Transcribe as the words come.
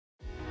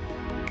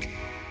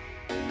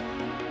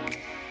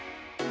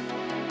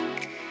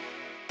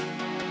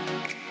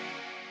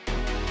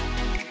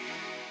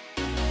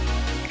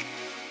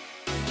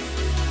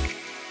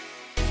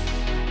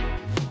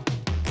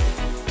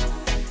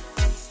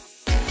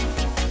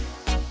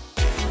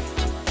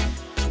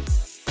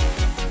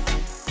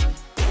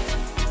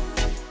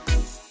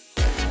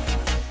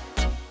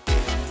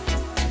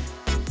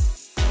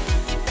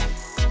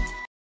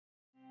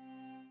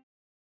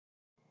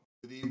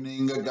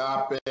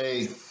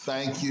Agape.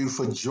 Thank you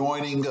for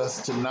joining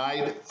us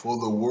tonight for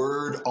the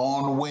Word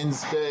on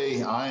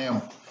Wednesday. I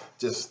am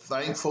just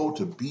thankful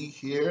to be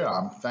here.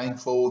 I'm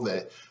thankful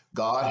that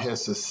God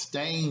has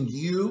sustained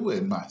you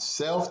and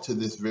myself to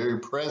this very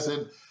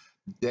present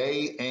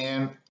day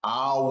and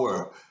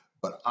hour.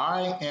 But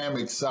I am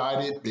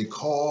excited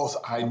because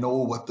I know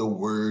what the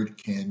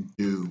Word can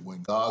do.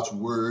 When God's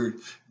Word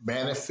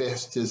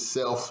manifests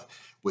itself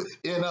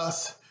within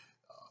us,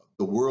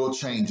 the world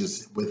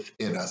changes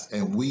within us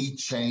and we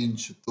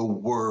change the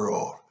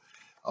world.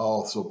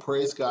 Oh, so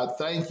praise God.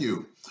 Thank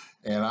you.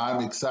 And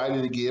I'm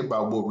excited again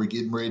about what we're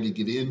getting ready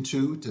to get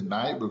into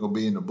tonight. We're going to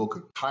be in the book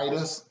of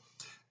Titus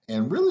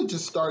and really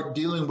just start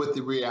dealing with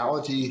the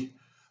reality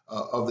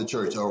of the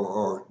church,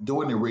 or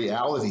doing a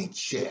reality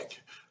check,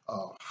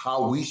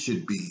 how we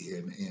should be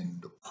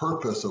and the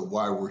purpose of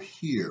why we're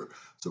here.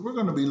 So we're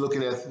going to be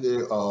looking at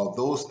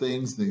those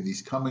things in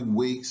these coming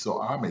weeks. So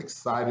I'm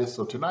excited.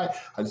 So tonight,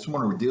 I just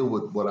want to deal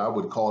with what I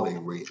would call a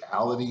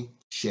reality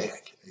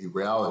check. A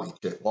reality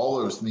check.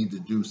 All of us need to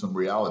do some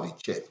reality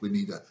checks. We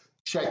need to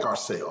check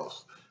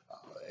ourselves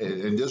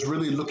and just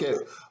really look at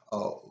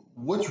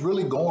what's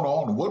really going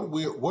on,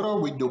 what are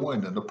we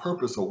doing, and the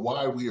purpose of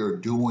why we are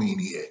doing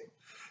it.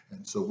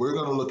 And so we're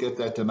going to look at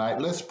that tonight.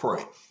 Let's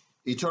pray.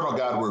 Eternal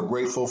God, we're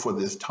grateful for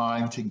this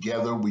time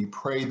together. We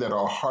pray that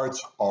our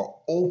hearts are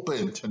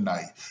open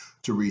tonight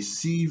to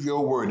receive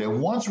your word.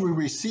 And once we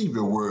receive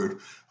your word,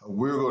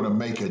 we're going to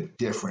make a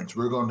difference.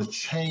 We're going to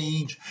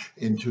change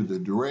into the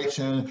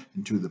direction,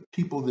 into the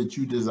people that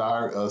you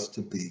desire us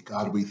to be.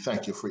 God, we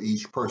thank you for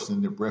each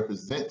person that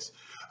represents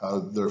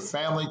their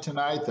family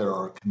tonight that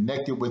are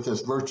connected with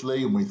us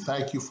virtually. And we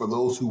thank you for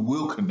those who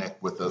will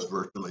connect with us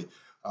virtually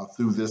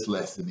through this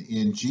lesson.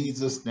 In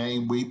Jesus'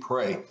 name we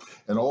pray.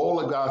 And all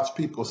of God's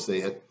people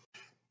said,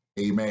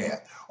 amen.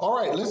 All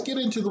right, let's get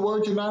into the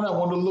word tonight. I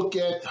want to look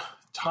at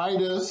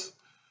Titus,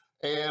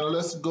 and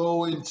let's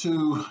go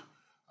into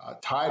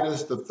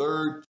Titus, the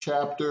 3rd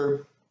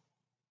chapter.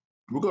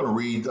 We're going to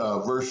read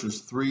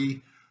verses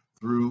 3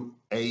 through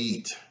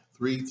 8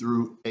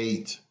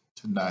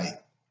 tonight.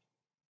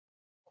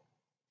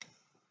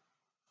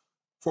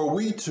 For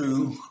we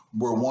too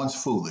were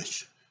once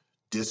foolish,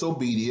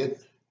 disobedient,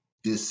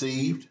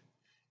 deceived,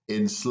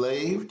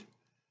 enslaved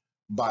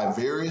by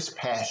various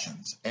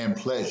passions and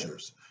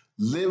pleasures,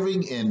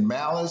 living in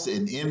malice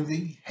and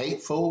envy,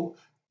 hateful,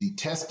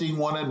 detesting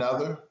one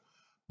another.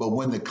 But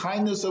when the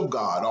kindness of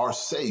God, our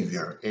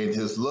Savior, and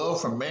his love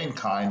for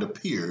mankind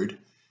appeared,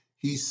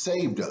 he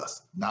saved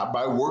us, not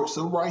by works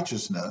of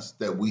righteousness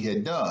that we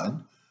had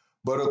done,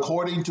 but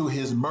according to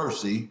his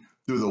mercy,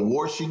 through the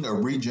washing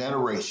of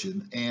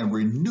regeneration and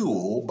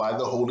renewal by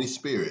the Holy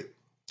Spirit.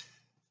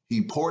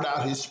 He poured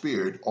out his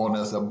Spirit on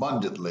us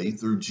abundantly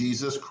through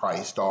Jesus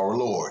Christ our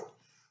Lord,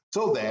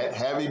 so that,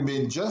 having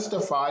been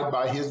justified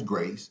by his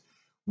grace,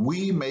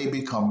 we may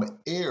become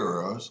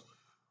heirs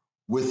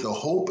with the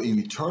hope of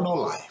eternal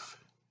life.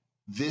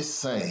 This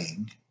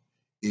saying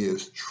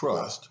is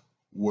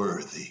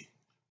trustworthy.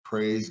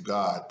 Praise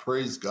God.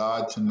 Praise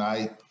God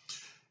tonight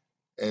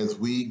as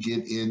we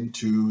get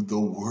into the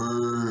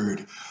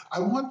Word.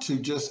 I want to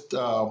just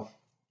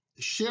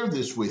share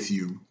this with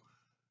you.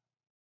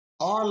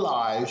 Our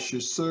lives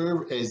should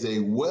serve as a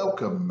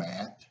welcome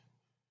mat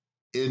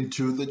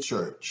into the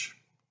church.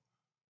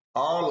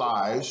 Our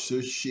lives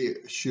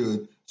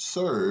should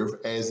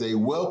serve as a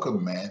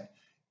welcome mat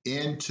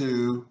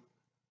into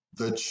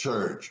the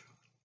church.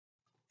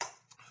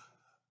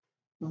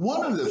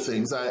 One of the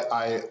things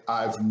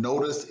I've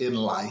noticed in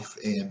life,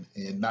 and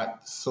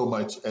not so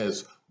much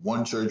as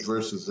one church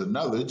versus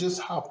another,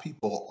 just how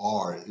people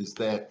are, is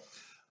that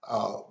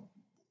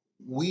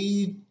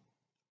we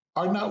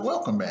are not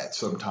welcome at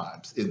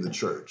sometimes in the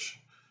church.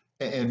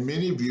 And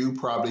many of you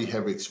probably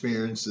have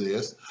experienced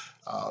this.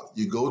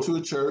 You go to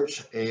a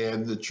church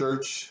and the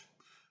church,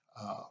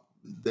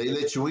 they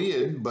let you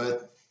in,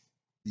 but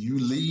you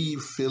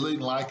leave feeling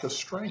like a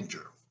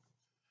stranger.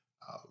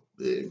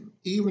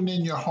 Even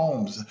in your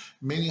homes,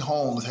 many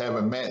homes have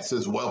a mat that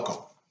says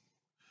welcome.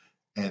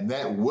 And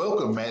that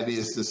welcome mat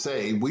is to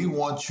say, we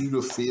want you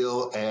to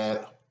feel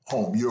at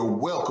home. You're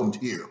welcomed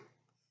here.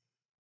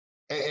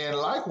 And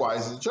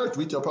likewise, in church,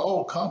 we tell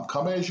people, oh,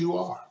 come as you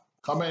are.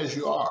 Come as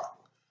you are.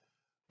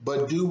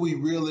 But do we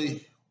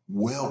really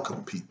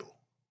welcome people?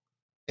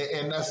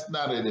 And that's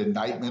not an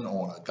indictment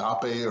on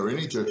Agape or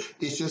any church.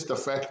 It's just the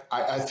fact,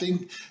 I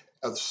think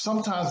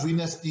sometimes we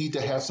just need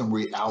to have some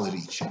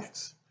reality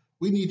checks.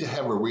 We need to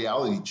have a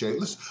reality check.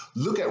 Let's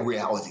look at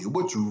reality.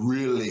 What's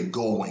really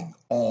going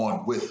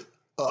on with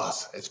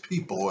us as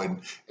people and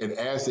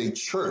as a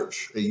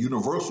church, a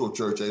universal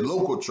church, a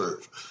local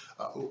church?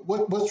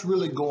 What's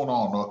really going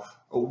on?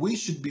 We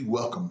should be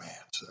welcome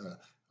at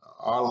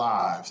our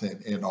lives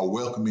and are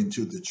welcome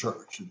into the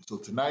church. And so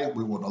tonight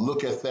we want to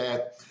look at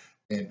that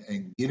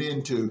and get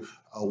into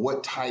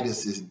what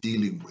Titus is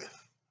dealing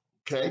with.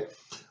 Okay,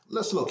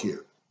 let's look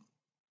here.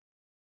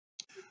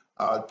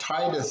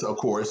 Titus, of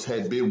course,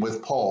 had been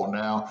with Paul.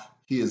 Now,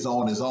 he is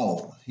on his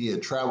own. He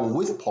had traveled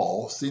with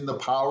Paul, seen the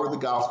power of the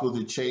gospel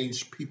to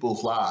change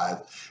people's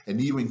lives,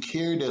 and even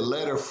carried a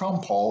letter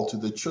from Paul to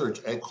the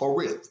church at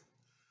Corinth.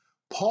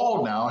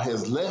 Paul now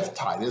has left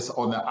Titus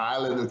on the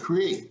island of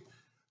Crete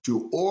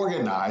to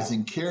organize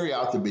and carry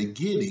out the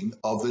beginning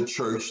of the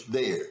church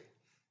there.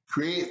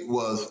 Crete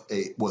was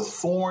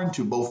foreign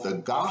to both the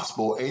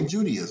gospel and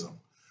Judaism.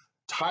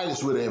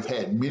 Titus would have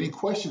had many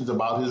questions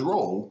about his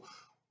role.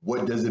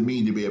 What does it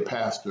mean to be a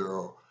pastor?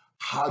 Or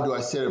how do I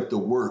set up the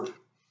work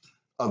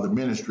of the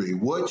ministry?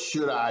 What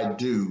should I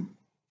do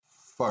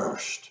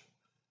first?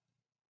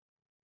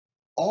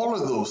 All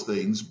of those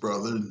things,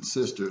 brothers and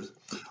sisters,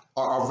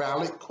 are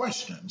valid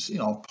questions. You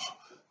know,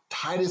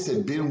 Titus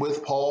had been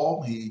with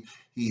Paul.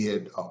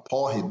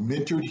 Paul had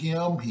mentored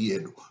him. He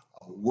had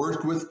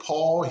worked with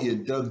Paul. He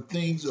had done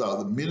things,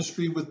 the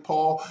ministry with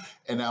Paul.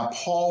 And now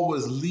Paul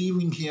was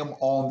leaving him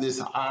on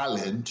this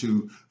island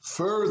to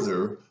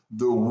further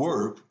the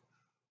work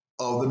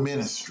of the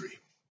ministry.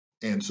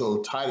 And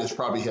so Titus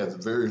probably has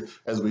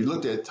as we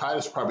looked at,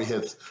 Titus probably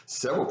has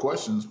several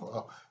questions.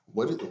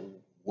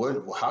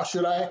 How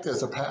should I act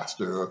as a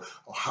pastor? Or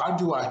how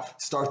do I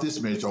start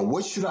this ministry? Or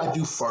what should I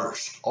do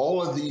first?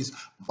 All of these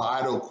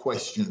vital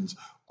questions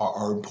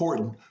are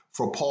important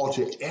for Paul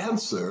to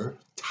answer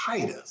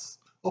Titus.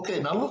 Okay,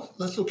 now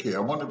let's look here.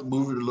 I want to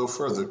move it a little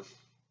further.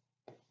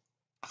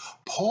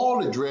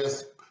 Paul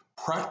addressed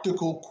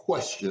practical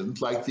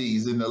questions like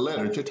these in the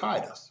letter to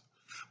Titus.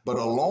 But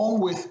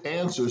along with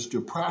answers to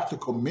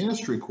practical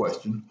ministry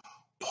questions,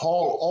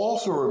 Paul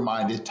also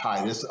reminded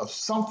Titus of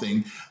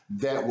something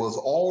that was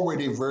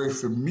already very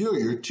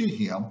familiar to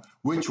him,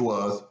 which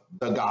was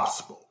the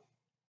gospel.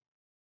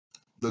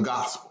 The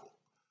gospel.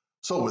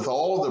 So with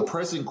all the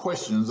pressing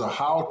questions of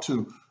how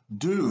to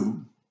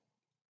do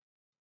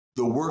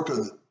the work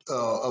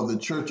of the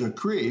church of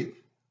Crete,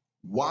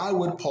 why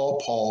would Paul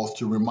pause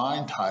to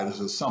remind Titus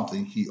of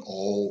something he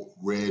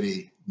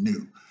already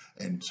knew?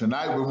 And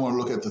tonight we want to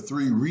look at the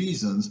three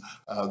reasons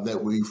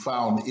that we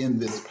found in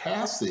this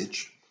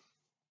passage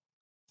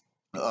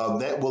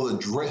that will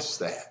address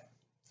that.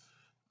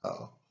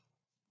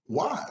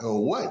 Why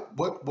or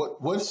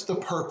what's the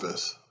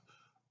purpose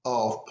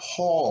of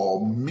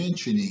Paul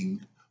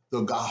mentioning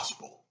the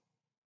gospel?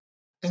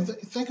 And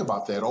think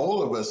about that.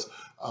 All of us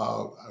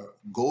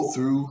go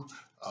through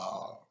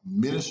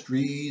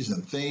ministries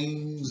and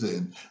things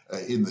and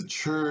in the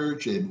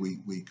church, and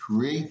we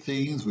create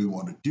things, we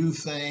want to do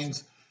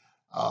things.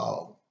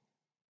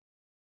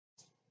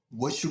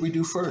 What should we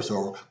do first?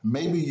 Or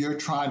maybe you're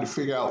trying to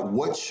figure out,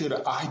 what should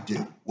I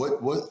do?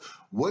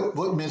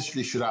 What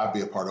ministry should I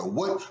be a part of?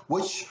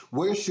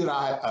 Where should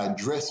I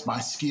address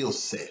my skill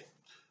set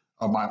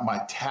or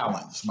my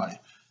talents?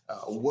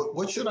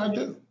 What should I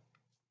do?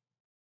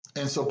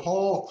 And so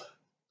Paul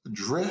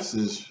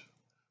addresses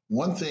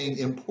one thing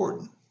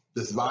important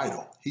that's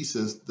vital. He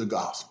says the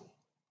gospel.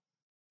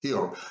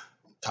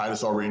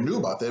 Titus already knew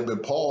about that,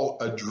 but Paul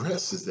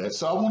addresses that.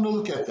 So I want to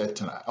look at that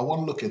tonight. I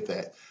want to look at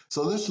that.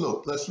 So let's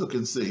look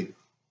and see.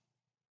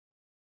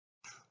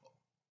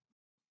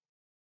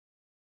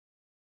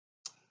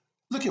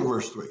 Look at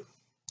verse 3.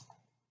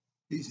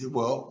 He said,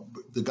 well,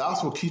 the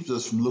gospel keeps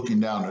us from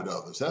looking down at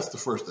others. That's the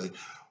first thing.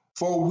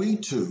 For we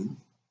too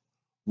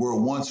were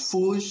once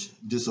foolish,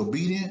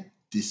 disobedient,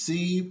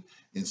 deceived,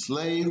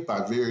 enslaved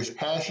by various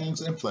passions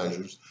and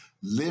pleasures,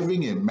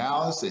 living in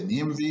malice and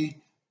envy,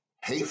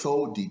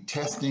 hateful,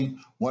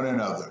 detesting one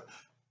another.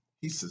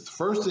 He says, the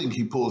first thing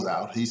he pulls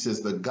out, he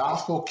says, the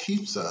gospel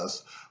keeps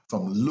us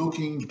from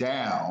looking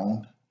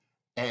down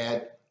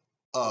at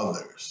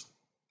others.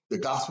 The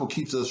gospel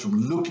keeps us from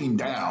looking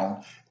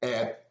down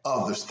at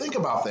others. Think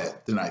about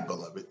that tonight,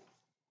 beloved.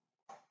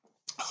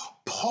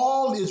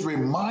 Paul is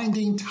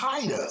reminding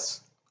Titus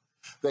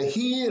that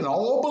he and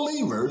all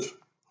believers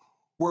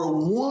were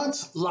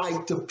once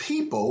like the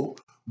people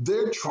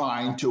they're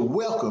trying to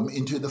welcome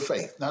into the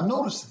faith. Now,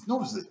 notice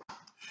it.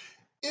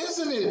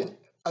 Isn't it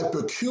a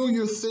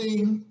peculiar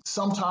thing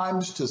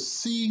sometimes to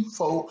see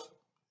folks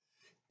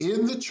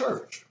in the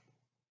church,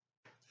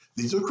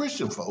 these are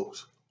Christian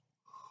folks,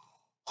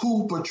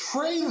 who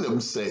portray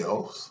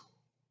themselves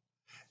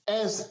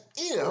as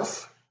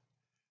if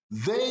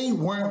they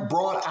weren't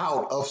brought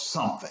out of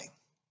something?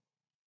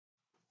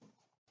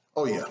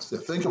 Oh yes,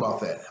 think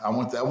about that. I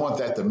want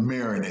that to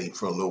marinate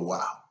for a little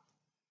while.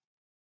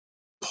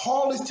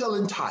 Paul is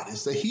telling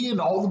Titus that he and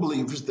all the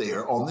believers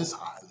there on this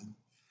island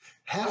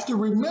have to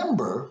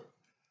remember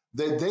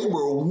that they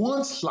were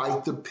once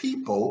like the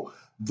people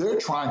they're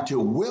trying to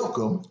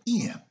welcome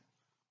in.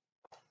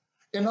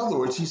 In other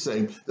words, he's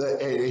saying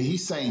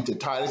to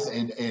Titus,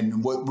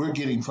 and what we're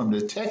getting from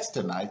the text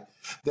tonight,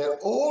 that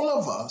all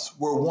of us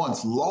were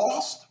once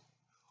lost,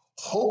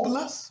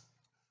 hopeless,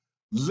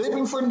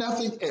 living for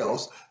nothing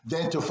else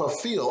than to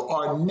fulfill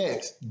our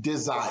next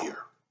desire.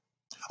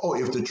 Oh,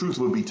 if the truth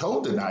would be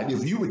told tonight,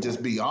 if you would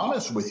just be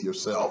honest with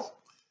yourself,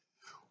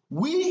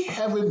 we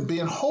haven't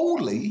been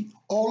holy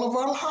all of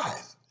our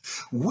lives.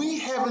 We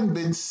haven't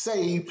been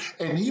saved,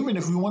 and even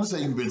if we want to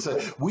say we've been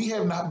saved, we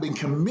have not been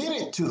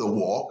committed to the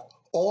walk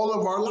all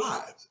of our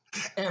lives.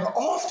 And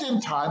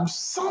oftentimes,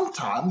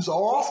 sometimes,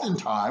 or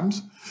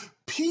oftentimes,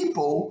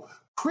 people,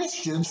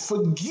 Christians,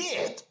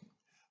 forget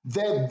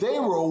that they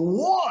were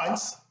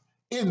once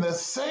in the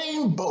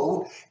same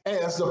boat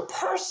as the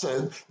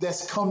person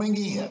that's coming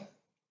in.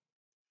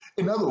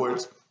 In other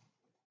words,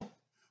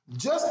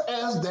 just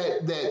as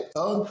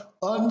that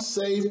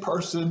unsaved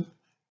person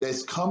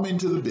that's come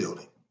into the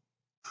building,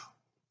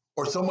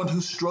 or someone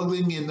who's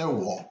struggling in their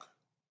walk,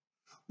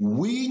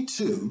 we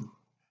too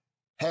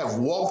have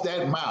walked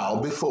that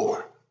mile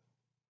before.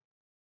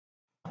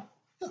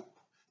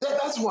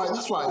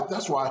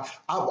 That's why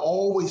I've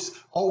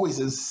always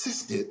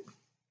insisted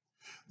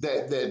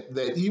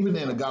that even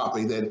in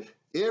agape, that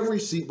every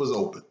seat was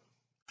open.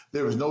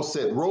 There was no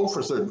set row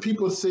for certain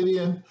people to sit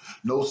in,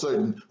 no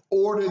certain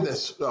order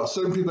that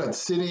certain people had to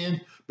sit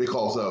in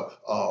because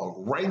of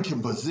rank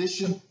and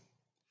position,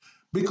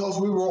 because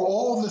we were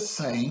all the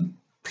same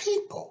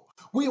people.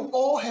 We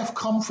all have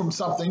come from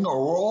something,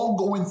 or we're all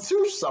going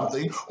through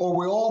something, or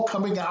we're all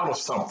coming out of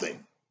something.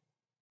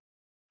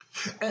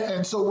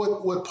 And so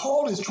what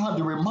Paul is trying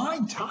to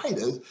remind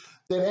Titus,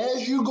 that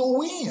as you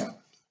go in,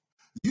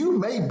 you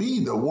may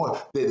be the one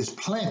that is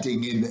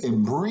planting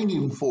and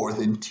bringing forth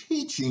and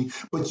teaching,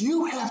 but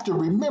you have to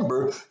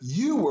remember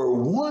you were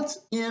once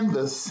in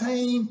the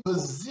same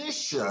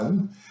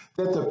position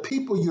that the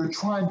people you're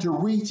trying to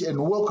reach and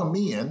welcome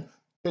in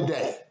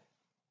today.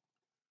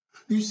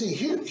 You see,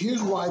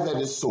 here's why that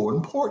is so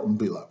important,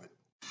 beloved.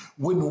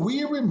 When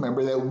we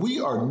remember that we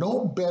are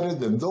no better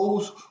than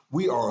those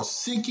we are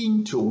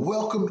seeking to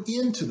welcome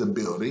into the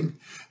building,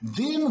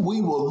 then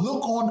we will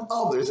look on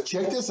others,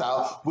 check this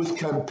out, with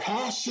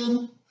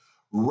compassion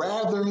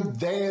rather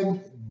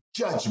than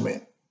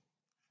judgment.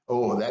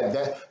 Oh,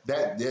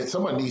 that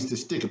somebody needs to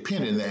stick a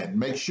pin in that and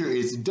make sure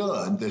it's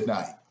done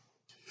tonight.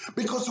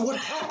 Because what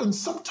happens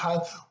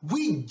sometimes,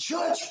 we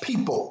judge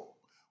people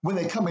when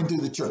they come into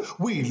the church.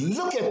 We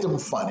look at them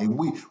funny.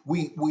 We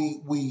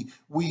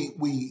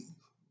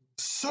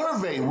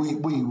survey,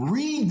 we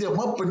read them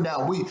up and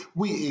down,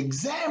 we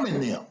examine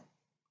them,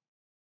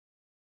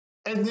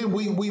 and then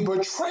we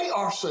portray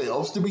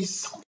ourselves to be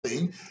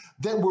something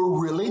that we're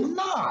really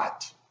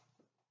not.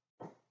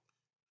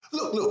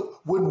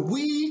 Look, when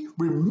we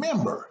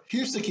remember,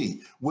 here's the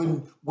key,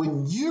 when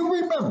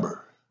you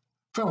remember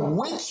from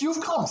whence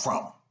you've come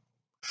from,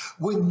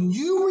 when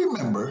you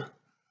remember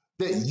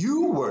that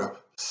you were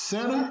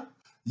sinner,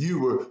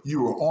 you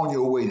were on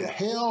your way to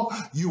hell,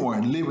 you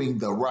weren't living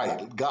the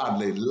right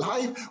godly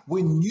life.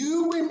 When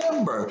you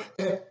remember,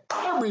 and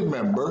I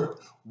remember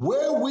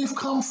where we've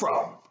come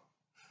from,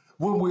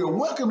 when we're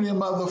welcoming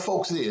them other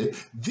folks in,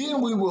 then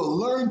we will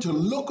learn to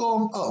look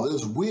on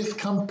others with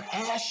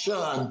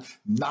compassion,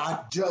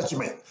 not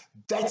judgment.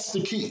 That's the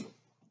key.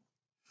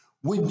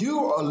 When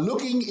you are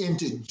looking in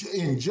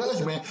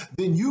judgment,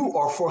 then you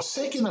are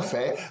forsaking the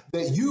fact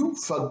that you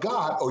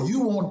forgot, or you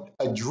won't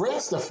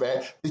address the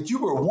fact that you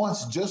were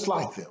once just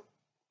like them.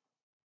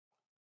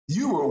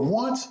 You were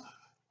once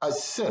a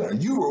sinner.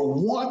 You were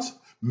once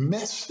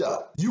messed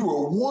up. You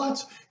were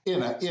once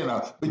in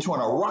a between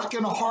a rock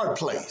and a hard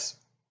place.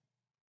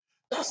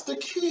 That's the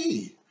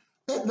key.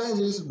 That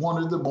is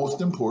one of the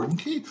most important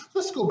keys.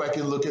 Let's go back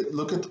and look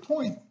at the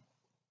point.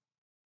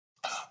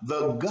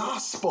 The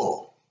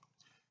gospel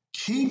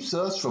keeps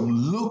us from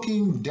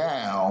looking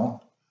down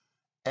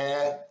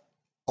at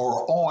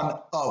or on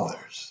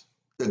others.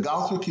 The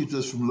gospel keeps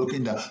us from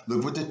looking down.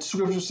 Look what the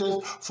scripture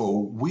says.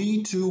 For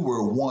we too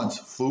were once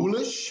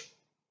foolish,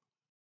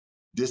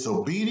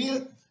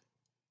 disobedient,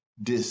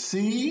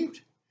 deceived,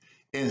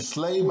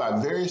 enslaved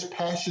by various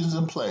passions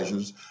and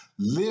pleasures,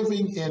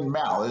 living in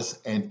malice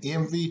and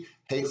envy,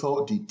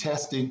 hateful,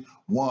 detesting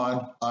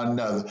one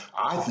another.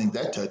 I think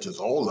that touches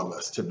all of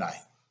us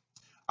tonight.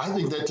 I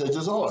think that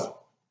touches all of us.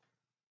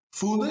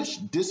 Foolish,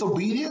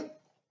 disobedient,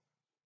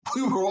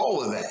 we were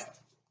all of that.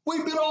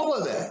 We've been all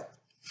of that.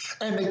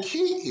 And the key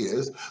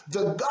is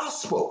the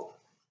gospel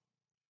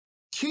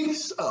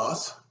keeps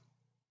us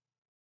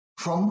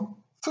from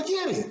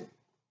forgetting.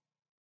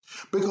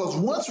 Because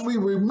once we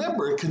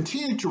remember,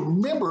 continue to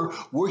remember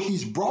where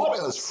he's brought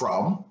us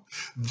from,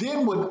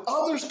 then when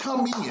others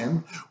come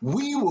in,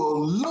 we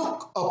will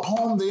look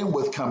upon them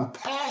with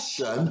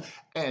compassion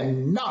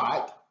and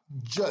not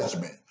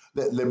judgment.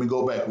 Let me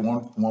go back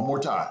one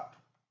more time.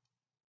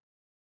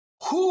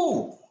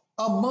 Who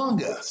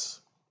among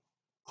us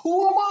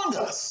who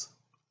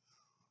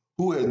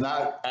has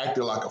not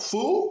acted like a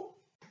fool,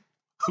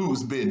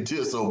 who's been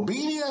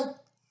disobedient,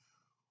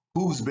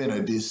 who's been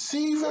a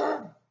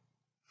deceiver,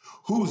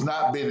 who's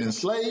not been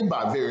enslaved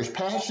by various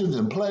passions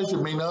and pleasure?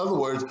 I mean, in other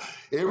words,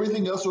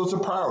 everything else was a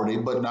priority,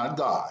 but not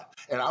God.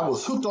 And I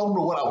was hooked on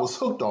to what I was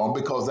hooked on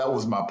because that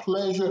was my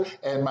pleasure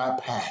and my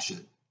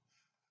passion.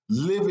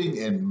 Living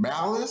in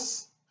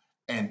malice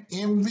and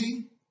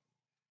envy,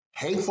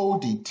 hateful,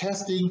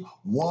 detesting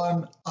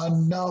one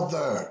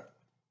another.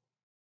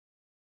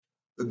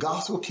 The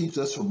gospel keeps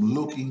us from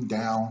looking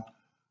down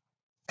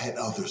at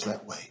others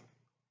that way,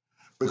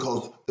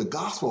 because the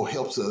gospel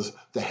helps us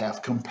to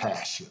have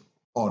compassion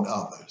on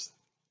others.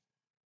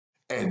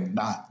 and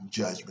not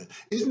judgment.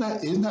 Isn't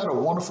that a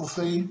wonderful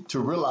thing to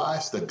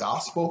realize the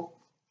gospel?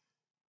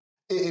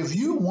 If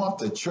you want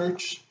the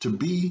church to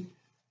be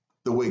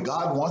the way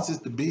God wants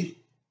it to be,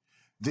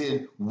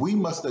 then we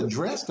must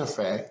address the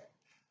fact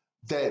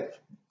that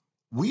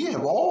we've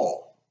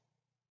all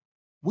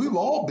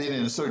been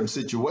in a certain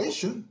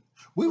situation.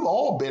 We've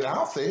all been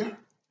out there.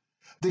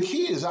 The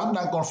key is I'm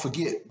not going to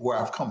forget where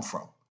I've come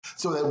from.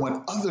 So that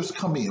when others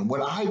come in,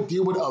 when I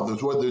deal with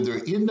others, whether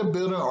they're in the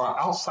building or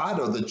outside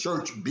of the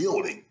church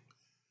building,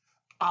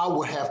 I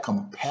will have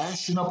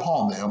compassion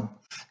upon them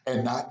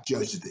and not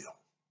judge them.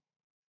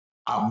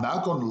 I'm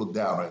not going to look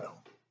down at them.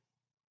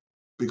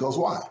 Because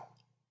why?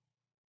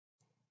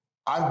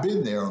 I've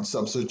been there in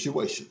some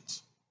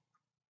situations.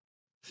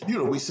 You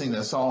know, we sing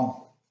that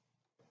song,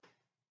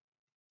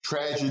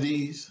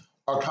 tragedies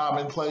are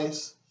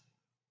commonplace,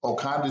 all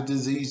kinds of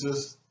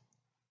diseases.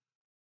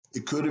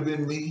 It could have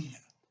been me,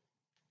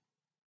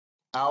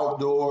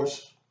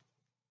 outdoors,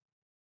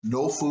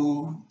 no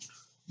food,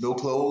 no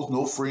clothes,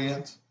 no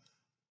friends,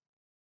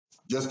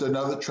 just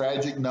another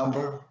tragic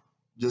number,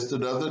 just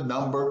another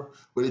number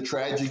with a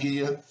tragedy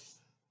in.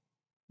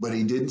 But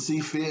he didn't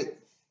see fit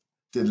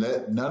to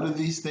let none of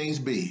these things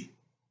be.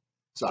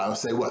 So I would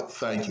say, what?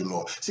 Thank you,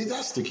 Lord. See,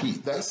 that's the key.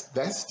 That's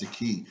the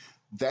key.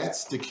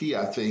 That's the key,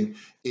 I think,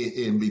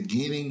 in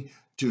beginning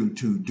to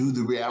do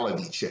the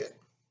reality check.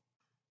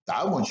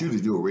 I want you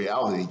to do a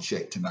reality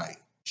check tonight.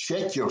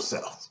 Check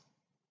yourself.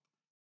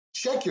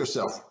 Check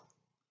yourself.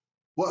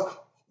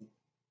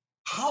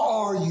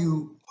 How are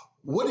you?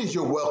 What is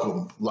your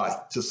welcome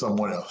like to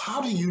someone else?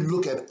 How do you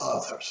look at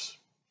others?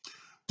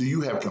 Do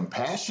you have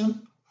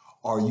compassion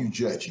or are you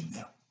judging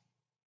them?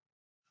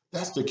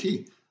 That's the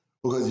key.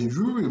 Because if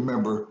you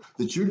remember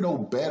that you know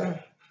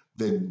better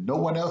than no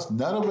one else,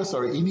 none of us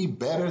are any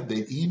better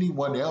than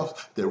anyone else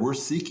that we're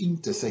seeking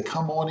to say,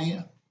 come on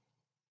in.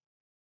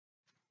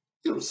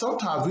 You know,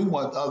 sometimes we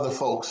want other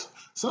folks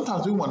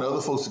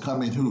to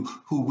come in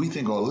who we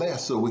think are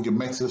less so we can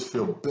make us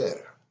feel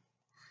better.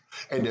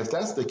 And if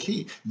that's the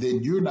key,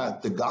 then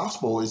the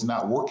gospel is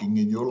not working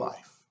in your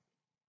life.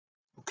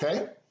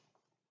 Okay?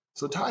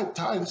 So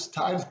Titus,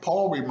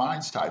 Paul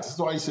reminds Titus, that's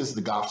why he says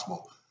the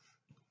gospel.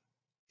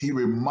 He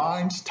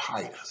reminds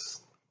Titus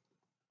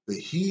that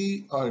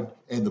he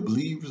and the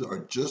believers are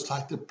just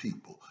like the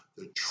people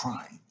they're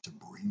trying to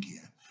bring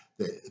in.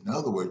 That, in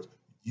other words,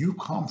 you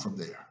come from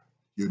there.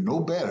 You're no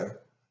better.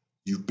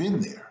 You've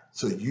been there.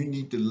 So you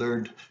need to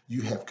learn,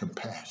 you have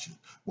compassion.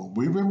 When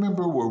we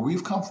remember where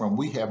we've come from,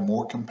 we have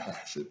more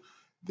compassion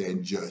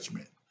than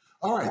judgment.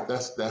 All right,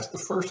 that's the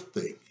first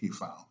thing he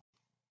found.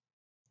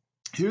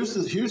 Here's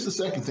the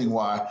second thing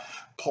why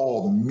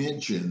Paul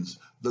mentions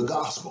the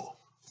gospel.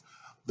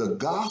 The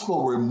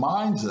gospel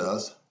reminds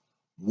us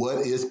what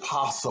is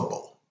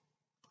possible.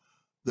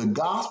 The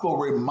gospel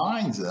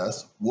reminds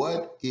us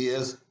what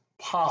is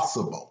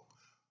possible.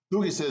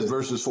 Look, it says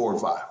verses 4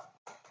 and 5.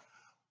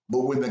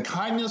 But when the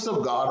kindness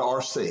of God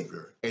our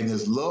Savior and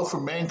his love for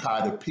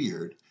mankind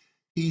appeared,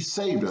 he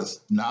saved us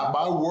not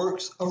by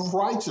works of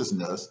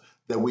righteousness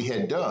that we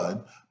had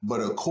done,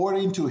 but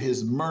according to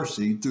his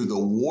mercy through the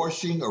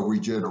washing of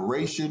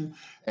regeneration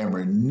and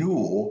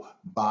renewal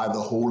by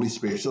the Holy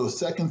Spirit. So the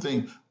second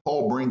thing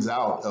Paul brings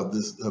out of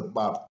this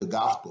about the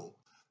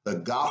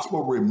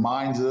gospel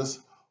reminds us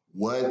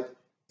what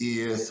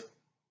is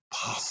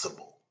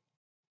possible.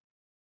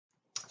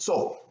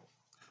 So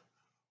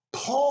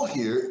Paul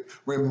here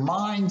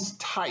reminds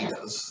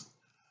Titus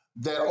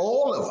that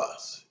all of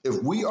us,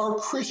 if we are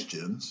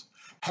Christians,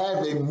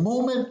 have a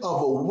moment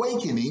of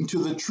awakening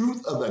to the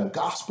truth of the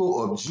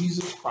gospel of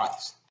Jesus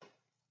Christ.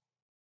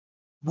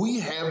 We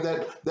have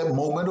that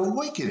moment of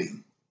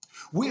awakening.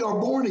 We are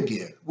born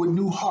again with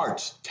new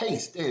hearts,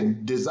 tastes,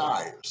 and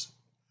desires.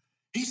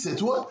 He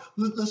says, what?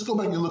 Let's go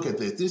back and look at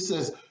this. This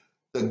says,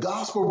 the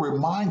gospel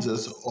reminds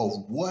us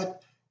of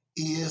what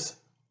is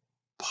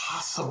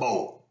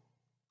possible.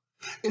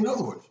 In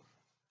other words,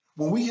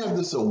 when we have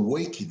this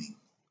awakening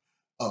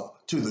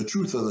to the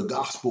truth of the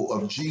gospel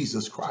of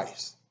Jesus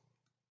Christ,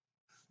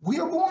 we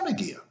are born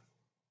again.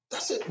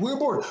 That's it. We're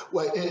born.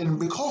 Well, and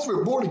because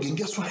we're born again,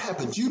 guess what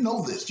happens? You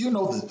know this.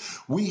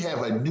 We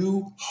have a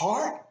new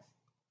heart,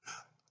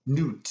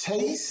 new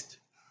taste,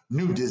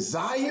 new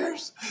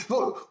desires.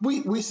 Look,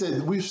 we've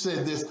said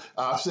this.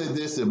 I've said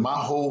this in my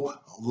whole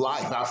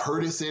life. I've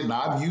heard it said, and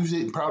I've used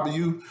it. Probably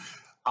you.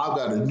 I've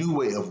got a new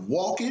way of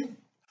walking.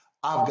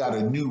 I've got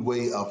a new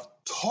way of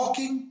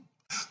talking.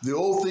 The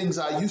old things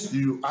I used to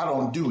do, I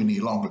don't do any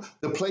longer.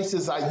 The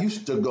places I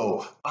used to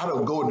go, I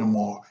don't go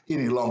anymore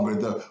any longer.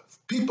 The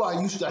people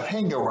I used to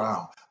hang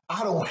around,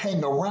 I don't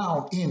hang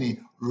around any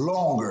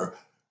longer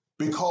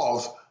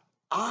because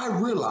I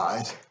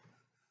realized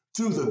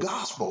through the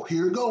gospel,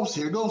 here it goes,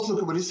 look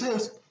at what it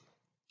says.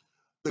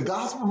 The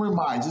gospel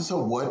reminds us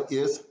of what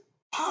is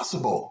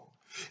possible.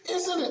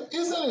 Isn't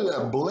it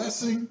a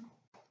blessing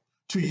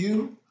to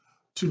you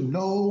to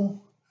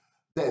know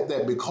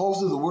that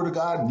because of the Word of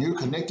God, and you're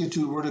connected to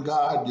the Word of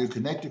God, you're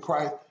connected to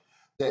Christ,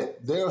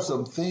 that there are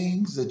some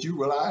things that you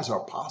realize are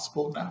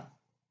possible now?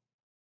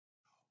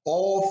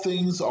 all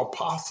things are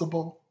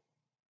possible.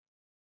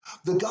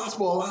 The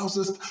gospel allows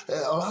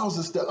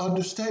us to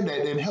understand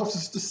that and helps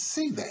us to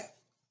see that.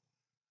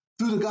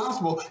 Through the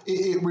gospel,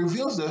 it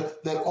reveals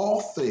that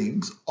all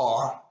things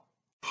are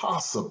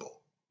possible.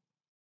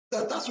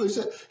 That's what he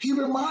said. He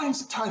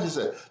reminds Titus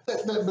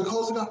that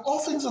because of God, all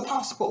things are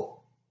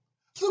possible.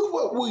 Look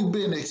what we've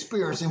been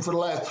experiencing for the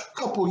last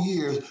couple of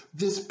years,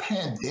 this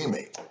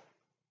pandemic.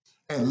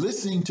 And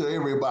listening to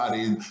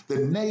everybody, the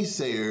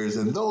naysayers,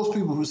 and those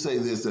people who say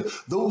this, and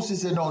those who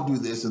say don't do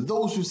this, and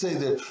those who say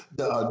that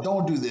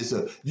don't do this,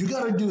 you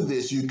got to do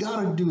this, you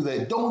got to do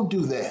that, don't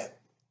do that.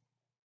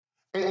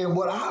 And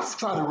what I've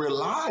tried to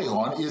rely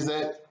on is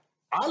that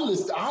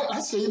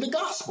I say the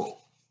gospel.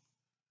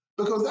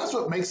 Because that's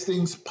what makes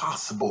things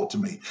possible to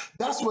me.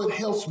 That's what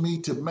helps me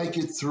to make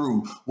it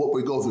through what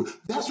we go through.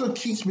 That's what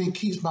keeps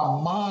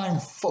my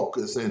mind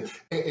focused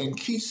and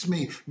keeps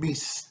me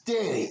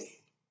steady.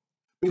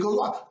 Because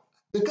what?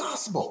 The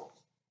gospel.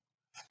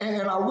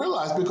 And I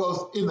realize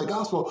because in the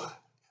gospel,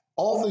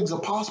 all things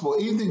are possible.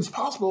 Anything's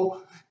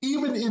possible.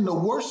 Even in the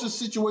worst of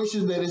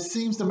situations that it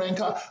seems to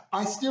mankind,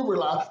 I still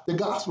realize the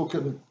gospel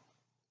can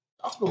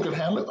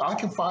handle it. I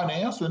can find the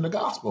answer in the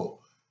gospel.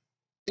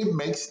 It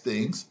makes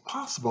things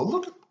possible.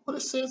 Look at what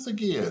it says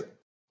again.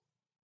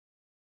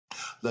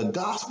 The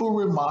gospel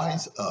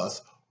reminds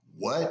us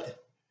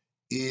what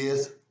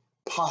is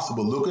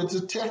possible. Look at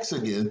the text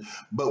again.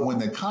 But when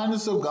the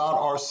kindness of God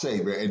our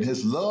Savior and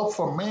his love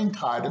for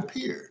mankind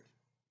appeared,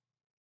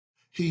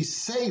 he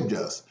saved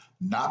us,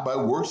 not by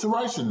works of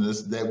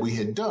righteousness that we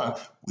had done.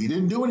 We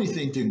didn't do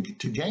anything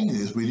to gain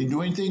this. We didn't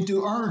do anything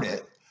to earn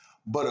it,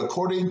 but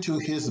according to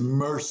his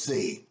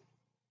mercy.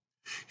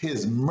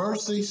 His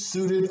mercy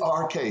suited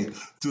our case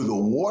through the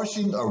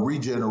washing of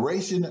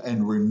regeneration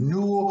and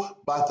renewal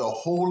by the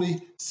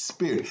Holy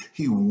Spirit.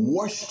 He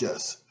washed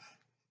us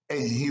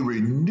and he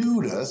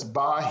renewed us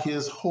by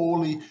his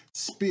Holy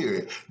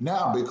Spirit.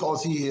 Now,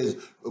 because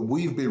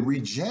we've been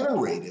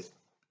regenerated.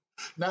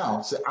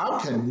 Now, so I'm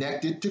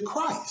connected to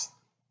Christ.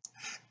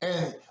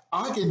 And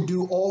I can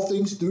do all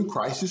things through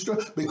Christ's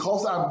strength.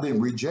 Because I've been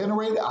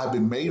regenerated, I've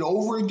been made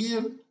over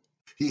again.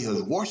 He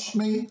has washed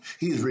me.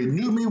 He has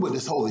renewed me with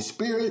his Holy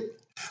Spirit.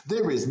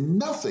 There is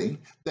nothing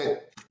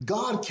that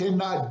God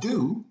cannot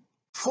do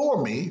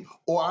for me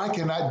or I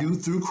cannot do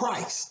through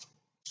Christ.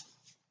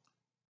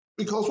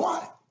 Because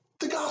why?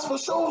 The gospel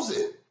shows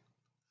it.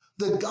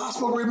 The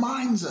gospel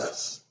reminds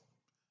us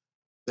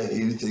that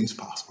anything's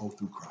possible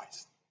through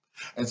Christ.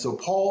 And so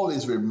Paul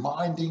is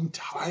reminding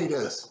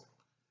Titus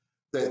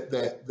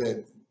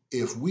that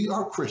if we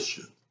are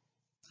Christians,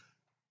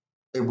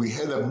 and we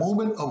had a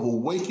moment of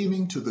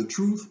awakening to the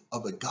truth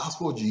of the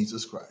gospel of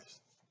Jesus Christ.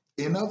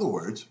 In other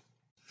words,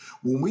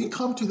 when we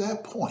come to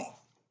that point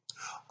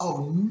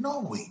of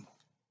knowing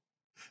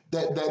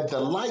that the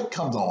light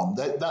comes on,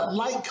 that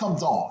light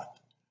comes on,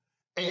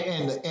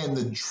 and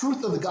the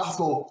truth of the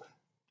gospel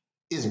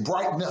is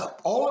brightened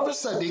up, all of a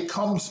sudden it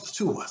comes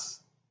to us.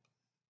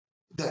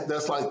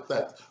 That's like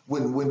that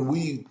when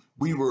we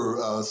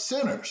were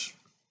sinners.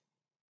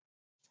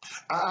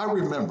 I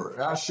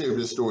remember, I shared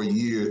this story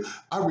years.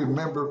 I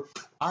remember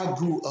I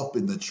grew up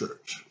in the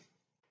church.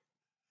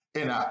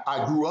 And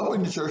I grew up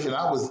in the church and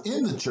I was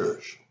in the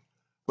church,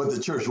 but the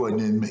church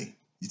wasn't in me.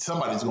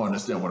 Somebody's going to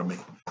understand what I mean.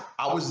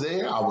 I was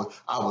there. I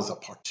was a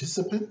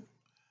participant.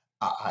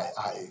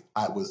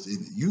 I was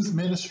in the youth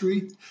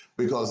ministry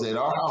because at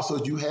our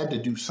household you had to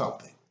do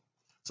something.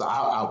 So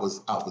I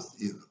was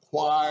in the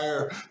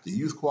choir, the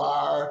youth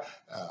choir.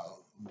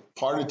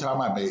 Part of the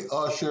time I made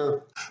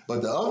usher,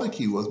 but the other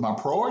key was my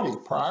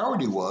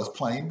priority was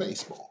playing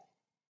baseball.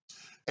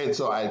 And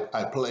so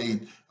I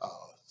played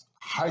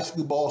high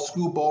school ball,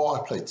 school ball,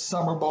 I played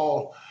summer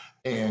ball,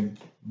 and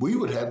we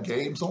would have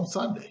games on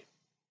Sunday.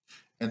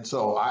 And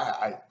so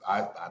I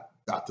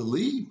got to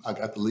leave. I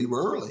got to leave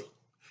early.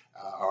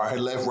 Or I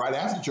left right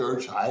after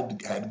church. I had to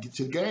get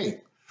to the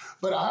game.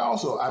 But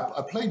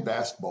I played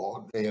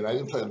basketball, and I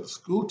didn't play on the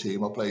school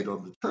team. I played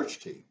on the church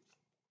team.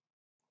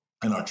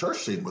 And our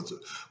church team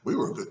we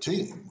were a good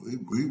team.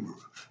 We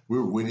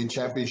were winning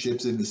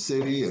championships in the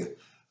city, and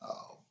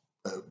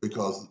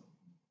because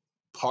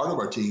part of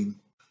our team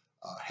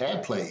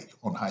had played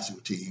on the high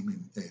school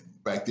team, and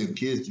back then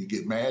kids, you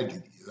get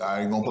mad,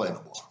 I ain't gonna play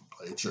no more.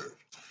 Play at church,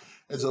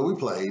 and so we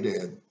played,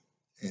 and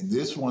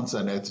this one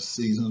Sunday after the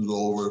season was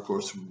over, of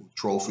course,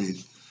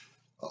 trophies,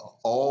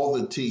 all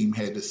the team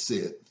had to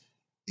sit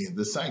in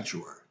the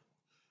sanctuary.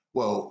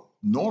 Well,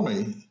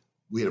 normally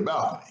we had a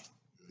balcony.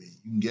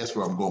 You can guess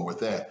where I'm going with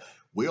that.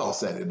 We all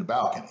sat in the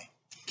balcony,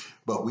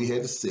 but we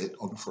had to sit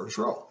on the first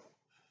row.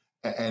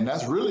 And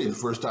that's really the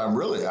first time,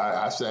 really,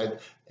 I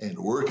sat, and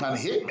the word kind of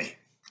hit me.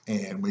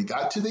 And we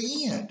got to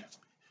the end.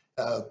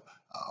 My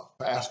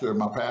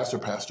pastor,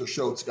 Pastor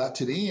Schultz, got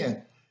to the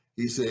end.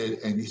 He said,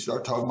 and he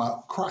started talking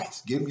about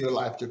Christ, giving your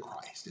life to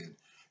Christ, and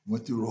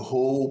went through the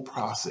whole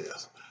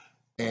process.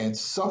 And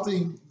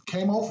something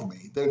came over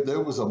me. There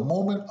was a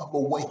moment of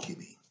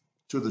awakening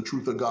to the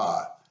truth of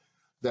God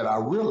that I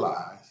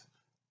realized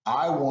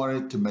I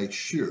wanted to make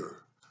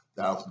sure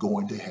that I was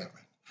going to heaven.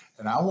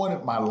 And I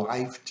wanted my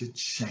life to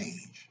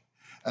change.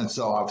 And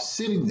so I was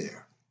sitting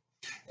there,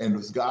 and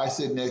this guy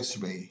sitting next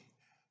to me,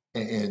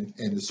 and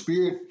the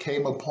Spirit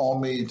came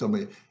upon me and told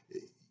me,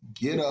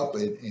 get up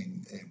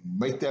and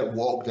make that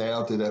walk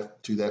down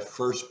to that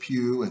first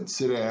pew and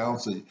sit down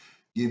so you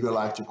give your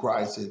life to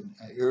Christ. And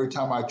every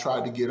time I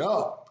tried to get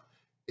up,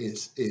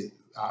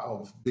 I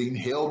was being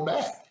held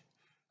back.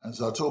 And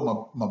so I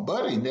told my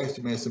buddy next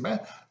to me, I said, man,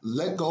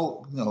 let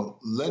go,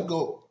 let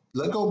go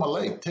of my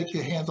leg. Take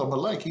your hands on my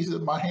leg. He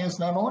said, my hand's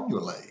not on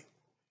your leg.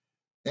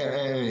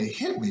 And it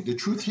hit me. The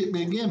truth hit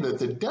me again that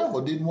the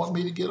devil didn't want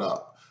me to get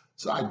up.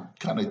 So I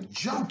kind of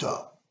jumped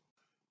up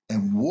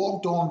and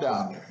walked on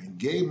down there and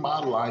gave my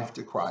life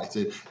to Christ.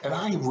 And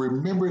I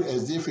remember it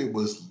as if it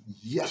was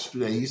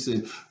yesterday. He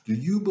said, do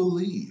you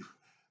believe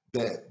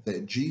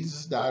that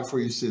Jesus died for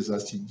your sins? I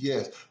said,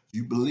 yes. Do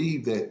you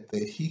believe that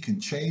he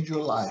can change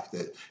your life,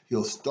 that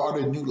he'll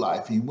start a new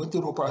life? He went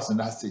through the process,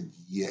 and I said,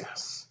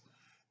 yes.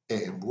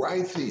 And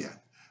right then,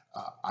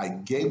 I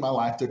gave my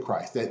life to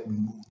Christ, that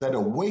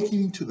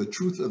awakening to the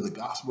truth of the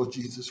gospel of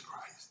Jesus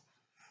Christ.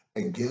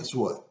 And guess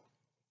what?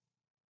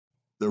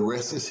 The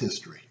rest is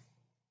history.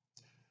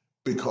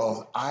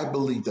 Because I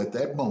believed at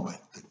that moment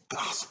the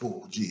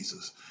gospel of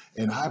Jesus,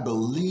 and I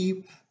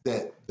believe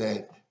that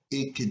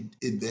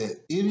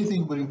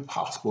anything would be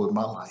possible in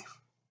my life.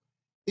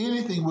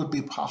 Anything would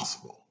be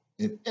possible,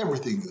 and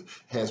everything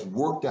has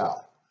worked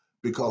out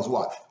because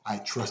what? I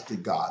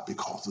trusted God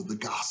because of the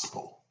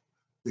gospel.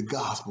 The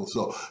gospel.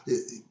 So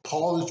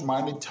Paul is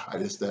reminding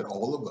Titus that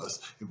all of us,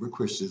 if we're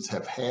Christians,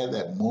 have had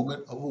that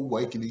moment of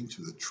awakening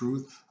to the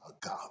truth of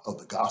God, of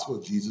the gospel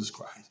of Jesus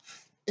Christ.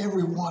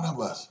 Every one of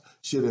us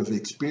should have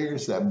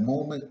experienced that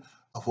moment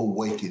of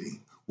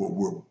awakening where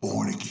we're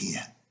born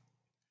again.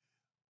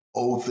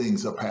 Old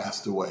things are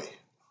passed away.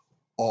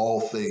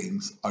 All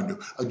things are new.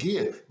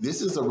 Again,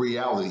 this is a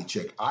reality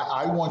check.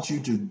 I want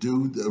you to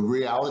do the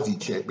reality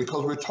check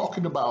because we're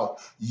talking about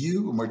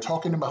you and we're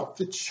talking about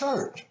the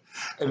church.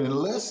 And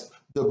unless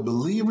the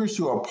believers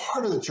who are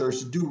part of the church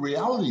do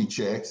reality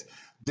checks,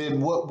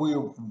 then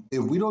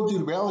if we don't do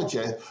the reality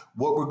check,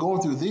 what we're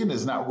going through then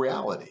is not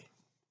reality.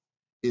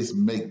 It's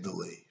make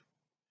believe.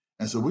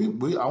 And so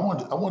I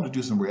want to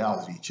do some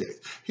reality checks.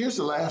 Here's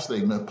the last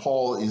thing that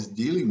Paul is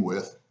dealing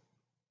with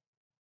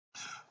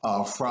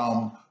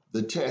from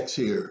the text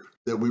here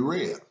that we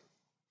read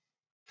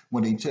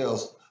when he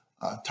tells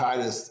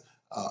Titus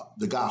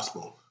the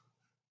gospel.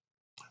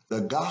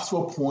 The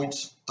gospel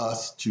points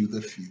us to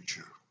the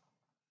future.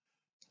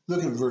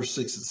 Look at verse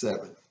 6 and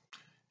 7.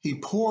 He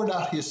poured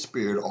out his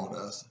Spirit on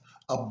us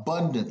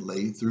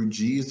abundantly through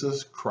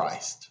Jesus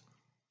Christ,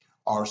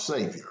 our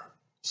Savior,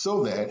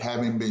 so that,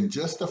 having been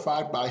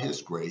justified by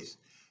his grace,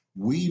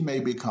 we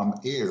may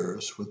become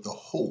heirs with the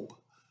hope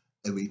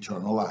of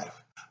eternal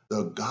life.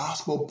 The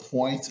gospel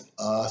points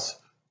us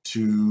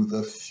to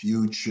the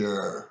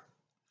future.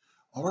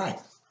 All right.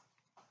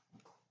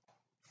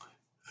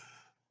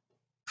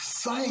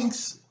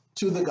 Thanks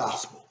to the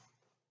gospel.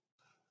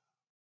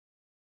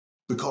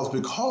 Because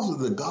of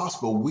the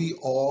gospel, we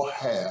all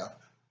have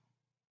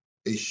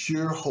a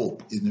sure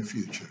hope in the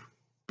future.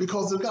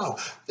 Because of God.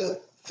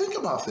 Think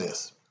about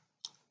this.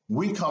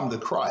 We come to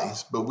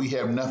Christ, but we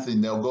have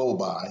nothing they'll go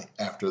by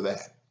after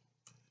that.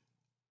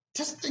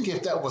 Just think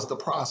if that was the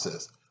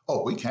process.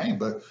 Oh, we came,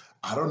 but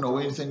I don't know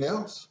anything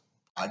else.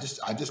 I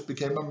just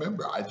became a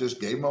member. I just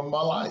gave them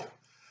my life.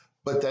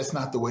 But that's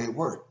not the way it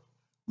worked.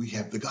 We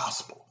have the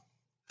gospel.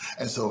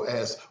 And so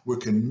as we're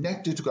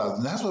connected to God,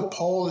 and that's what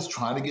Paul is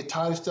trying to get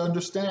Titus to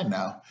understand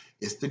now,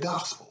 it's the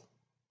gospel.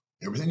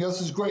 Everything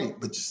else is great,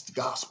 but just the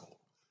gospel.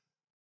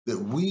 That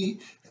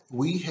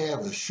we have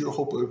a sure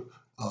hope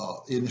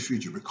in the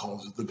future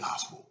because of the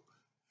gospel.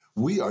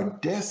 We are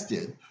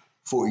destined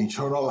for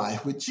eternal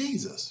life with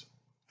Jesus.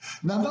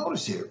 Now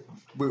notice here,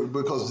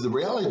 because the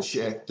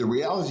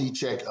reality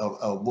check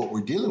of what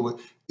we're dealing with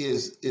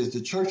is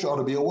the church ought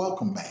to be a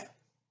welcome mat.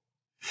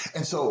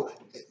 And so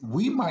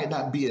we might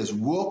not be as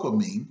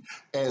welcoming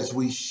as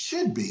we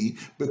should be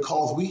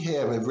because we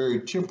have a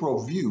very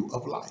temporal view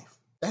of life.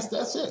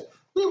 That's it.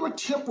 We have a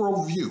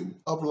temporal view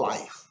of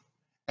life.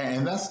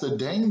 And that's the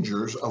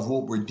dangers of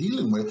what we're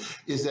dealing with,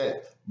 is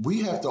that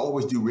we have to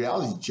always do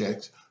reality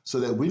checks so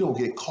that we don't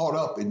get caught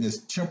up in this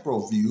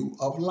temporal view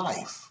of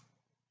life.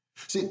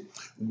 See,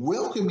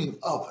 welcoming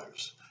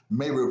others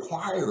may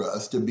require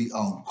us to be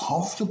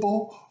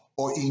uncomfortable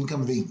or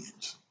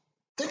inconvenienced.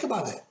 Think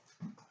about that.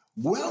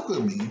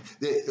 Welcoming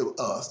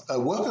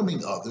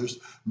others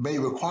may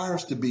require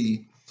us to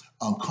be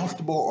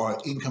uncomfortable or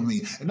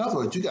inconvenient. In other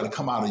words, you got to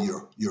come out of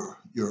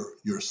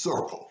your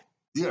circle.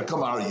 You got to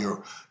come out of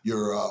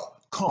your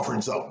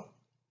comfort zone.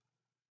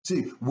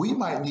 See, we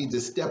might need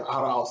to step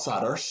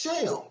outside our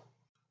shell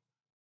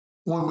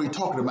when we're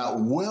talking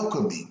about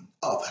welcoming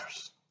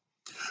others.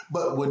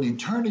 But when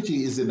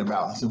eternity is in the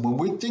balance, and when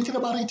we're thinking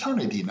about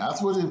eternity, now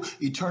that's what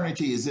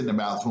eternity is in the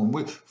balance. When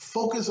we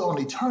focus on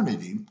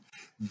eternity,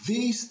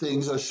 these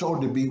things are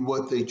shown to be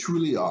what they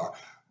truly are,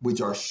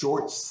 which are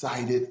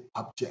short-sighted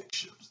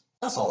objections.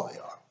 That's all they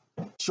are.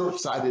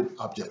 Short-sighted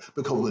object.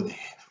 Because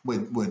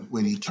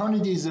when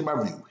eternity is in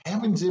my view,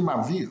 heaven's in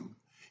my view,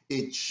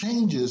 it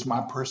changes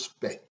my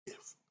perspective.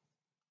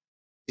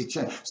 It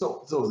changes.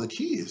 So the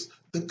key is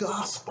the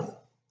gospel.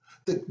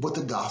 What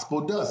the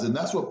gospel does. And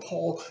that's what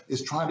Paul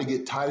is trying to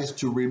get Titus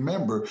to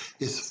remember,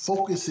 is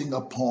focusing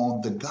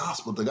upon the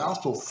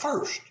gospel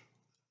first,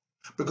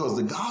 because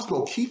the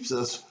gospel keeps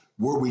us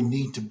where we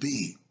need to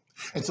be.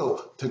 And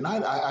so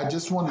tonight, I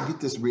just want to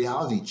get this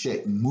reality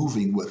check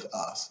moving with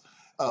us,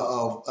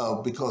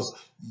 because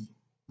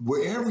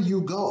wherever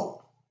you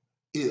go,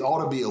 it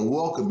ought to be a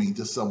welcoming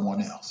to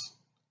someone else,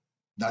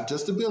 not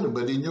just a building,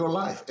 but in your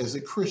life as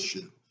a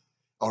Christian,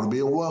 ought to be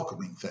a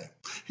welcoming thing.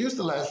 Here's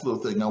the last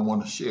little thing I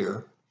want to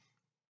share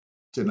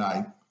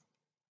tonight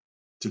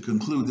to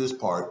conclude this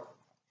part.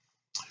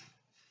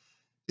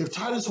 If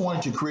Titus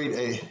wanted to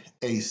create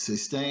a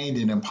sustained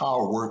and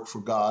empowered work for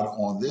God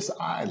on this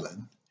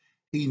island,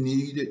 he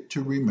needed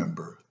to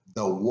remember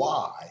the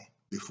why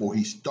before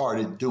he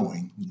started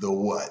doing the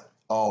what.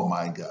 Oh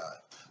my God.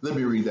 Let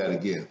me read that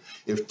again.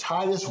 If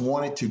Titus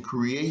wanted to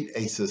create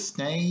a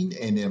sustained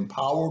and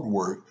empowered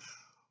work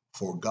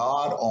for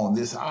God on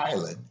this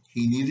island,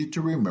 he needed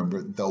to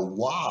remember the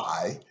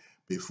why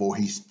before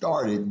he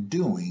started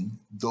doing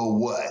the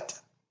what.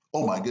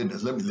 Oh my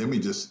goodness. Let me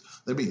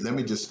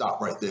just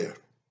stop right there.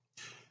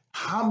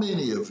 How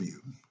many of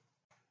you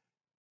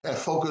have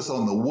focused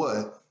on the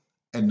what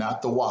and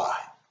not the why?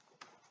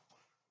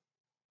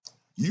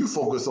 You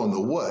focus on the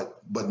what,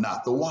 but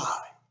not the why.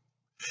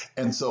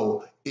 And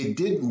so it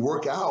didn't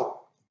work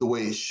out the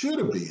way it should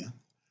have been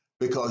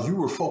because you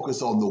were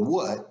focused on the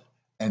what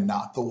and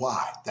not the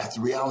why. That's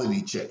a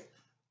reality check.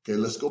 Okay,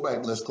 let's go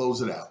back. Let's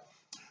close it out.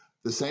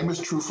 The same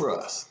is true for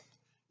us.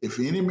 If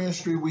any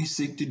ministry we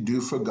seek to do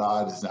for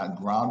God is not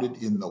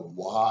grounded in the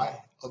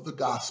why of the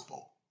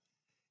gospel,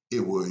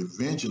 it will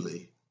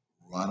eventually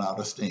run out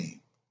of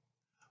steam.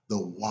 The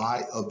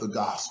why of the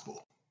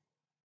gospel.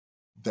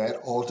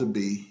 That ought to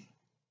be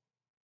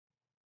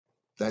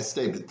that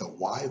statement, the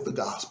why of the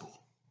gospel.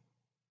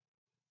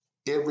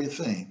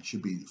 Everything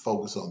should be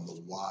focused on the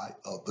why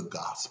of the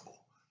gospel.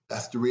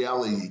 That's the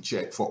reality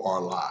check for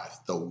our lives,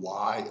 the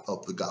why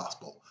of the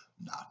gospel,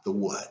 not the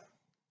what.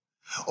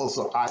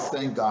 Also, I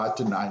thank God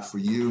tonight for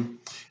you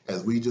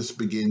as we just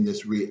begin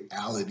this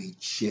reality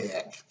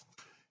check.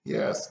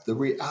 Yes, the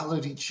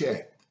reality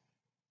check.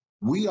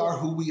 We are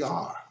who we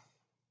are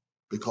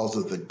because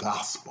of the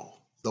gospel,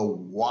 the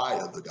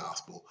why of the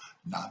gospel,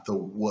 not the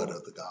what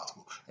of the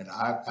gospel. And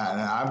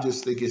I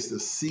just think it's the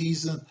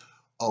season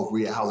of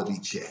reality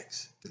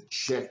checks,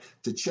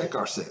 to check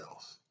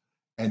ourselves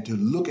and to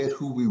look at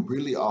who we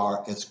really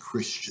are as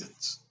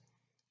Christians.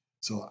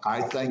 So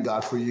I thank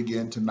God for you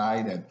again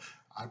tonight, and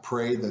I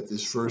pray that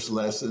this first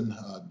lesson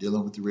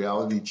dealing with the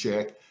reality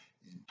check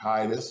in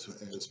Titus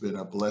has been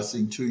a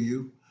blessing to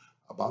you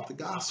about the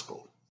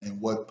gospel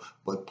and what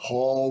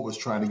Paul was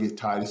trying to get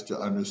Titus to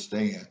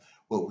understand.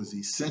 What was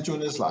essential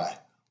in his life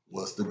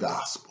was the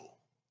gospel.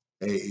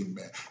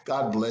 Amen.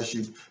 God bless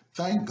you.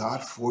 Thank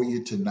God for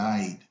you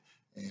tonight.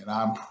 And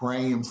I'm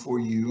praying for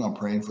you. I'm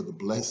praying for the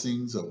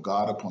blessings of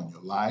God upon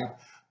your life,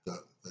 the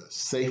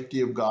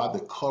safety of God,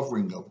 the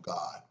covering of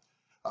God.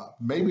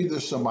 Maybe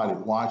there's somebody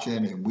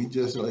watching, and we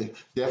just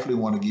definitely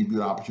want to give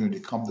you an opportunity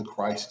to come to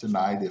Christ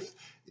tonight if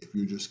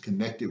you're just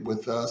connected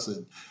with us.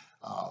 And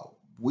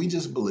we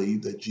just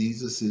believe that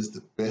Jesus is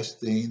the best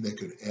thing that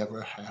could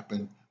ever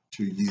happen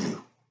to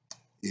you.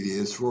 It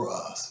is for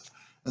us.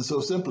 And so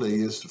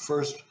simply is to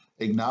first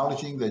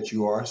acknowledging that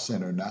you are a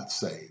sinner, not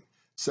saved.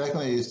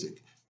 Secondly is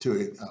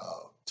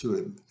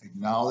to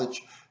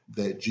acknowledge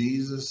that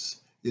Jesus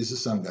is the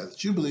Son of God,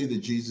 that you believe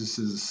that Jesus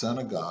is the Son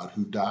of God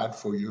who died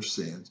for your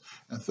sins.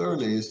 And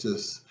thirdly is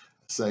just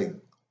say,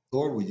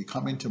 Lord, will you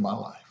come into my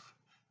life?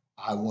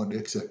 I want to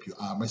accept you.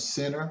 I'm a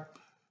sinner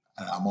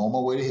and I'm on my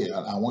way to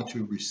hell. I want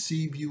to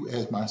receive you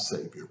as my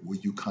Savior. Will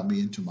you come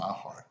into my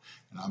heart?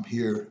 And I'm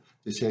here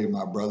to tell you,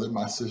 my brother,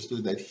 my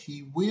sister, that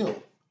he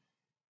will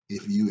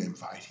if you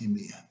invite him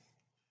in.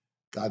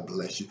 God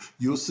bless you.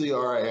 You'll see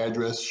our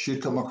address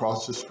should come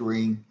across the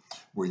screen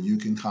where you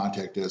can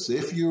contact us.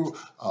 If you're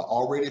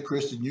already a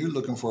Christian, you're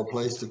looking for a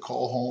place to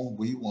call home,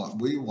 we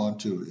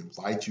want to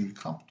invite you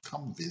to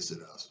come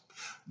visit us.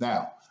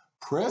 Now,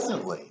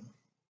 presently,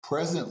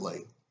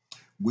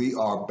 we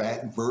are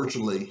back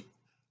virtually,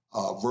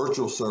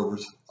 virtual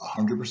servers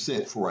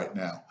 100% for right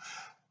now.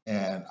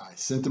 And I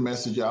sent the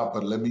message out,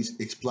 but let me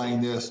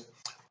explain this.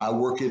 I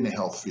work in the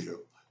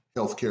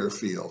healthcare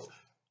field.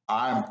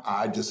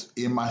 I just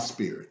in my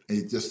spirit,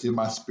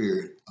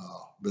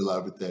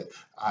 beloved, that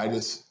I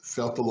just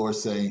felt the Lord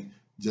saying,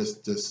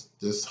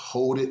 just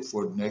hold it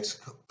for the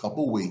next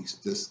couple weeks.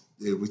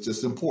 It was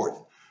just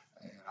important.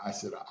 And I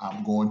said,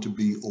 I'm going to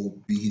be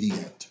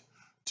obedient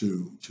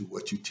to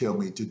what you tell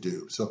me to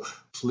do. So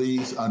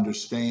please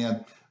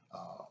understand,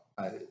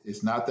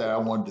 it's not that I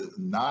wanted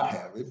to not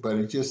have it, but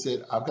it just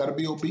said I've got to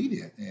be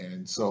obedient.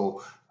 And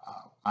so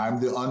I'm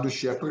the under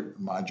shepherd.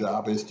 My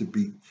job is to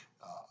be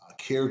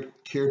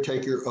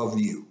caretaker of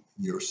you,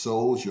 your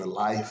souls, your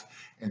life.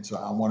 And so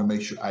I want to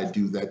make sure I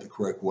do that the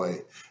correct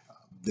way.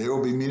 there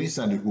will be many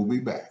Sundays we'll be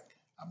back.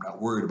 I'm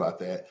not worried about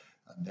that.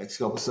 Next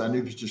couple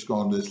Sundays, we're just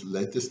going to just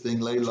let this thing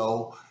lay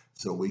low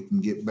so we can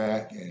get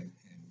back and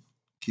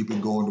keep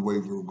it going the way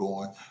we were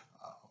going.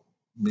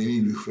 Many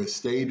of you have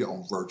stayed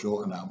on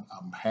virtual, and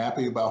I'm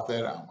happy about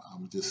that.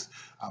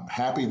 I'm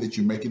happy that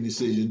you're making a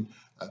decision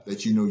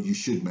that you know you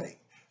should make.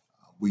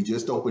 We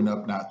just opened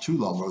up not too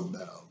long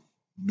ago,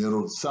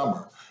 middle of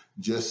summer,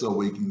 just so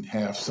we can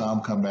have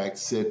some come back,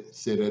 sit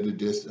at a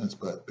distance.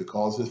 But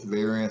because this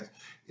variant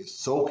is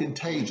so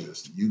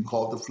contagious, you can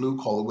call it the flu,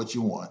 call it what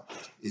you want,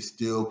 it's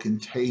still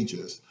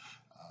contagious.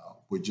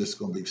 We're just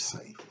going to be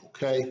safe,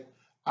 okay?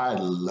 I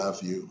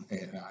love you,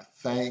 and I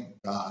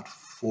thank God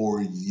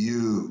for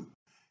you.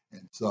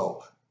 And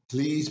so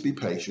please be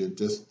patient.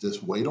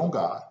 Just wait on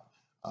God.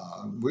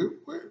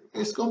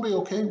 It's going to be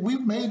okay.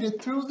 We've made it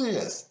through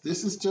this.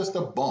 This is just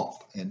a bump.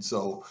 And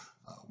so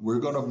we're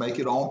going to make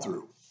it on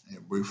through,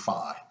 and we're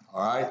fine.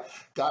 All right.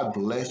 God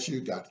bless you.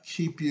 God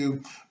keep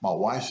you. My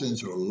wife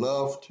sends her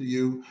love to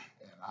you.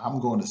 And I'm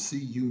going to see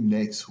you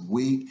next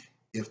week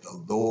if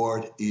the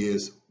Lord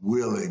is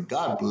willing.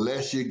 God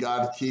bless you.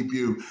 God keep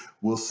you.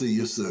 We'll see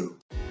you soon.